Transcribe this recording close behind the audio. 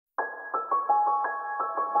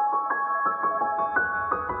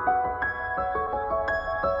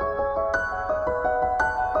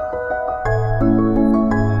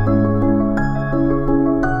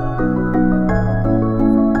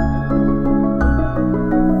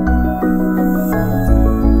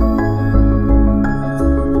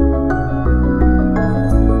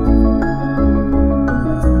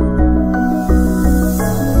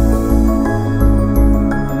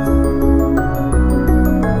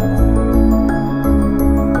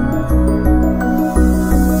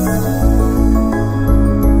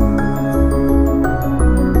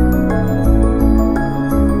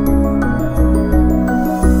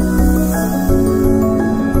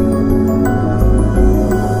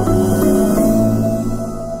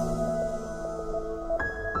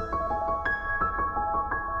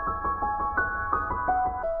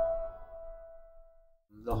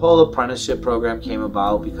whole apprenticeship program came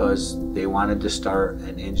about because they wanted to start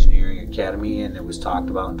an engineering academy, and it was talked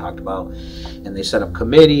about, and they set up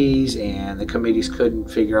committees, and the committees couldn't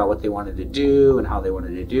figure out what they wanted to do and how they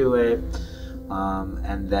wanted to do it.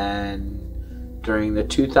 And then during the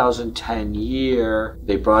 2010 year,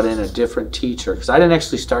 they brought in a different teacher, because I didn't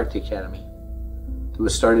actually start the academy. It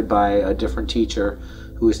was started by a different teacher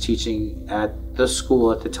who was teaching at the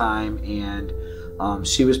school at the time, and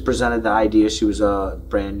she was presented the idea. She was a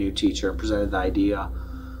brand new teacher and presented the idea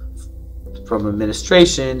from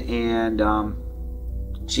administration, and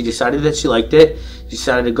she decided that she liked it. She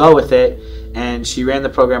decided to go with it, and she ran the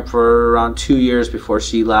program for around 2 years before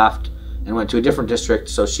she left and went to a different district.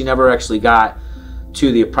 So she never actually got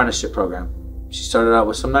to the apprenticeship program. She started out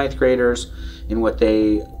with some 9th graders in what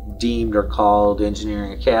they deemed or called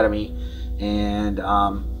engineering academy, and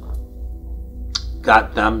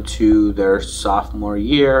got them to their sophomore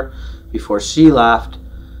year before she left,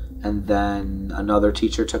 and then another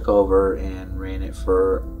teacher took over and ran it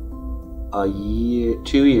for a year,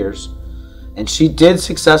 2 years, and she did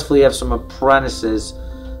successfully have some apprentices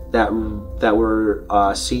that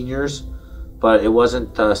were seniors, but it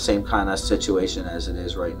wasn't the same kind of situation as it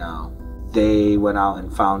is right now. They went out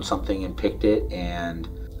and found something and picked it, and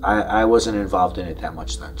I wasn't involved in it that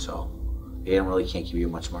much then, so I really can't give you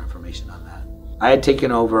much more information on that. I had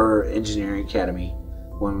taken over Engineering Academy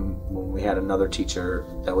when we had another teacher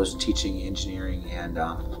that was teaching engineering, and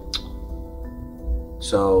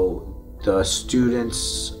so the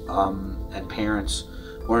students and parents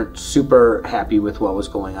weren't super happy with what was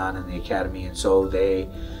going on in the academy, and so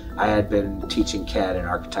I had been teaching CAD and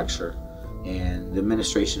architecture, and the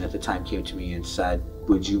administration at the time came to me and said,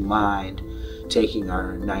 would you mind taking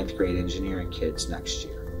our 9th grade engineering kids next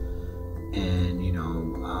year? And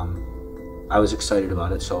I was excited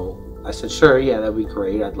about it, so I said, sure, yeah, that'd be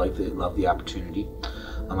great. I'd love the opportunity.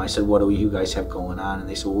 I said, what do you guys have going on? And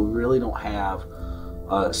they said, well, we really don't have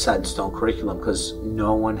a set in stone curriculum, because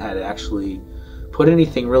no one had actually put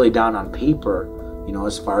anything really down on paper,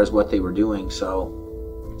 as far as what they were doing. So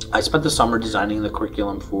I spent the summer designing the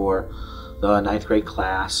curriculum for the 9th grade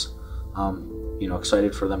class,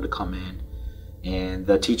 excited for them to come in. And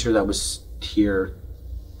the teacher that was here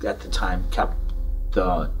at the time kept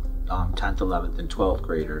the 10th, 11th, and 12th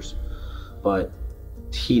graders, but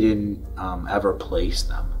he didn't ever place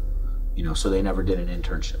them, so they never did an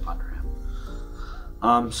internship under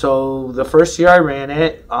him. So the first year I ran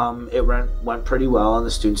it, it went pretty well, and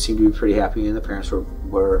the students seemed to be pretty happy, and the parents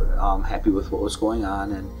were happy with what was going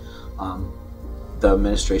on, and the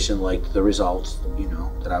administration liked the results,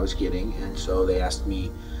 that I was getting, and so they asked me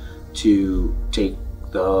to take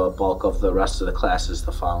the bulk of the rest of the classes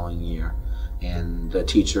the following year. And the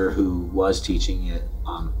teacher who was teaching it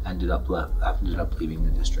ended up leaving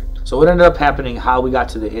the district. So what ended up happening, how we got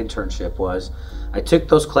to the internship, was I took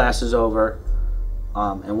those classes over,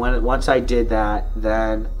 and once I did that,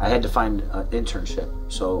 then I had to find an internship.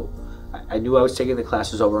 So I knew I was taking the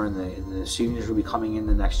classes over, and the seniors would be coming in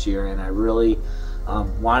the next year, and I really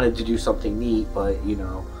wanted to do something neat, but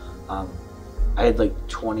I had like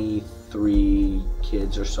 23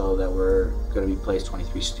 kids or so that were going to be placed,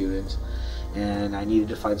 23 students. And I needed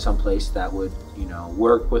to find some place that would,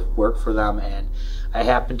 work for them. And I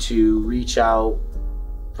happened to reach out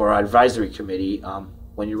for our advisory committee.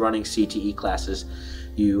 When you're running CTE classes,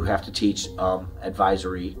 you have to teach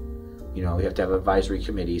advisory. You have to have advisory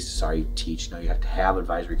committees. You have to have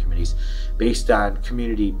advisory committees based on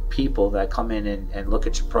community people that come in and look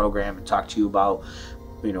at your program and talk to you about,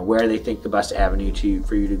 where they think the best avenue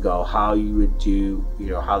for you to go, how you would do,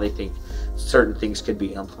 how they think certain things could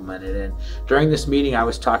be implemented. And during this meeting, I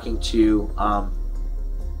was talking to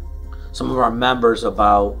some of our members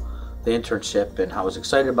about the internship and how I was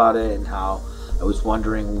excited about it, and how I was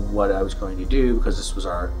wondering what I was going to do, because this was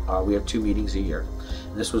we have 2 meetings a year,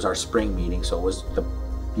 and this was our spring meeting, so it was the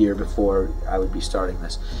year before I would be starting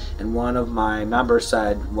this. And one of my members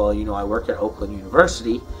said, well, I work at Oakland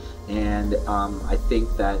University, and I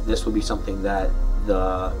think that this would be something that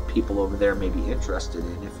the people over there may be interested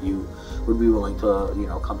in, if you would be willing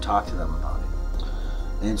to, come talk to them about it.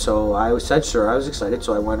 And so I said sure. I was excited,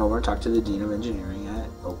 so I went over and talked to the Dean of Engineering at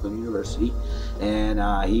Oakland University, and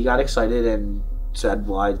he got excited and said,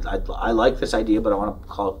 well, I like this idea, but I want to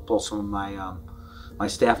pull some of my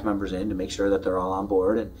staff members in to make sure that they're all on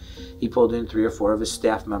board. And he pulled in 3 or 4 of his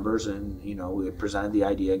staff members, and we presented the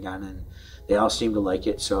idea again, and they all seemed to like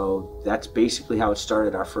it. So that's basically how it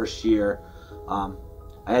started our first year.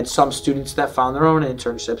 I had some students that found their own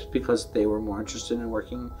internships because they were more interested in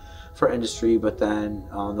working for industry, but then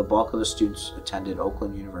the bulk of the students attended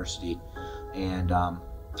Oakland University, and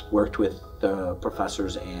worked with the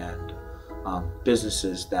professors and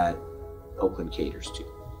businesses that Oakland caters to.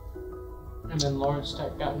 And then Lawrence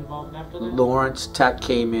Tech got involved after that? Lawrence Tech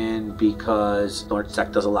came in because Lawrence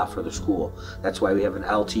Tech does a lot for the school. That's why we have an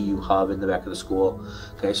LTU hub in the back of the school.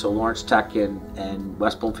 Okay, so Lawrence Tech and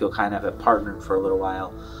West Bloomfield kind of have partnered for a little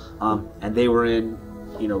while. And they were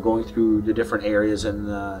going through the different areas in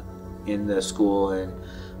the school, and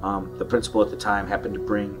the principal at the time happened to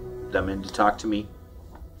bring them in to talk to me.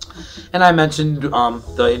 And I mentioned the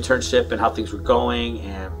internship and how things were going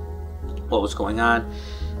and what was going on.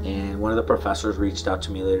 And one of the professors reached out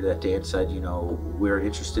to me later that day and said, we're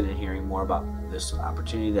interested in hearing more about this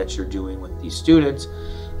opportunity that you're doing with these students,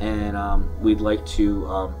 and we'd like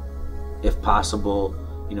to, if possible,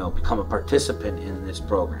 become a participant in this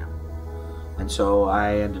program. And so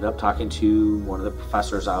I ended up talking to one of the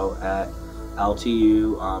professors out at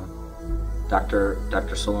LTU,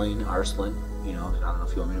 Dr. Celine Arslan. I don't know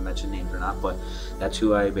if you want me to mention names or not, but that's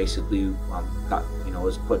who I basically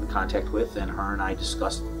was put in contact with, and her and I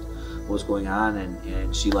discussed what was going on,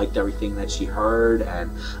 and she liked everything that she heard, and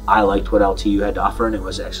I liked what LTU had to offer, and it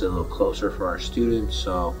was actually a little closer for our students.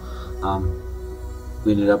 So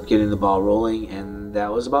we ended up getting the ball rolling, and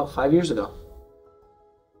that was about 5 years ago.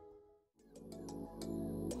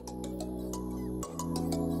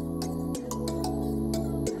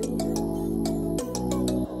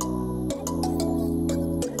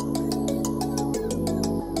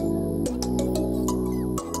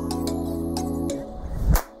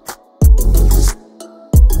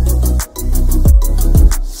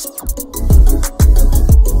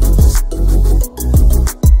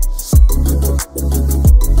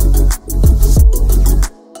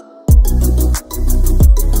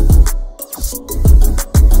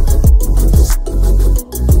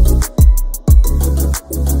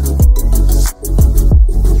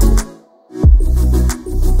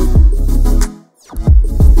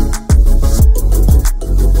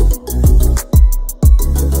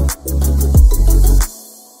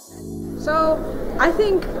 I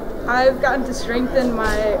think I've gotten to strengthen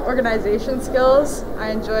my organization skills.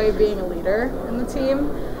 I enjoy being a leader in the team.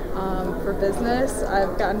 For business,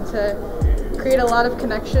 I've gotten to create a lot of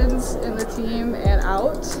connections in the team and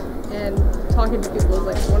out, and talking to people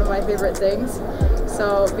is like one of my favorite things.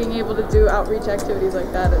 So being able to do outreach activities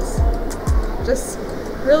like that is just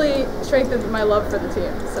really strengthened my love for the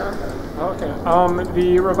team. So. Okay.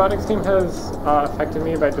 The robotics team has affected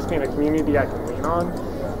me by just being a community I can lean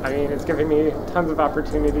on. I mean, it's giving me tons of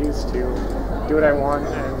opportunities to do what I want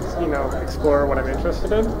and, explore what I'm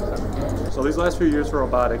interested in. So these last few years for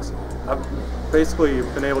robotics, I've basically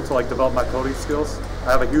been able to develop my coding skills.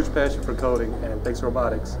 I have a huge passion for coding, and thanks to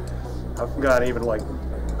robotics, I've got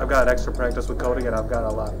extra practice with coding, and I've got a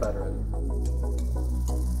lot better at it.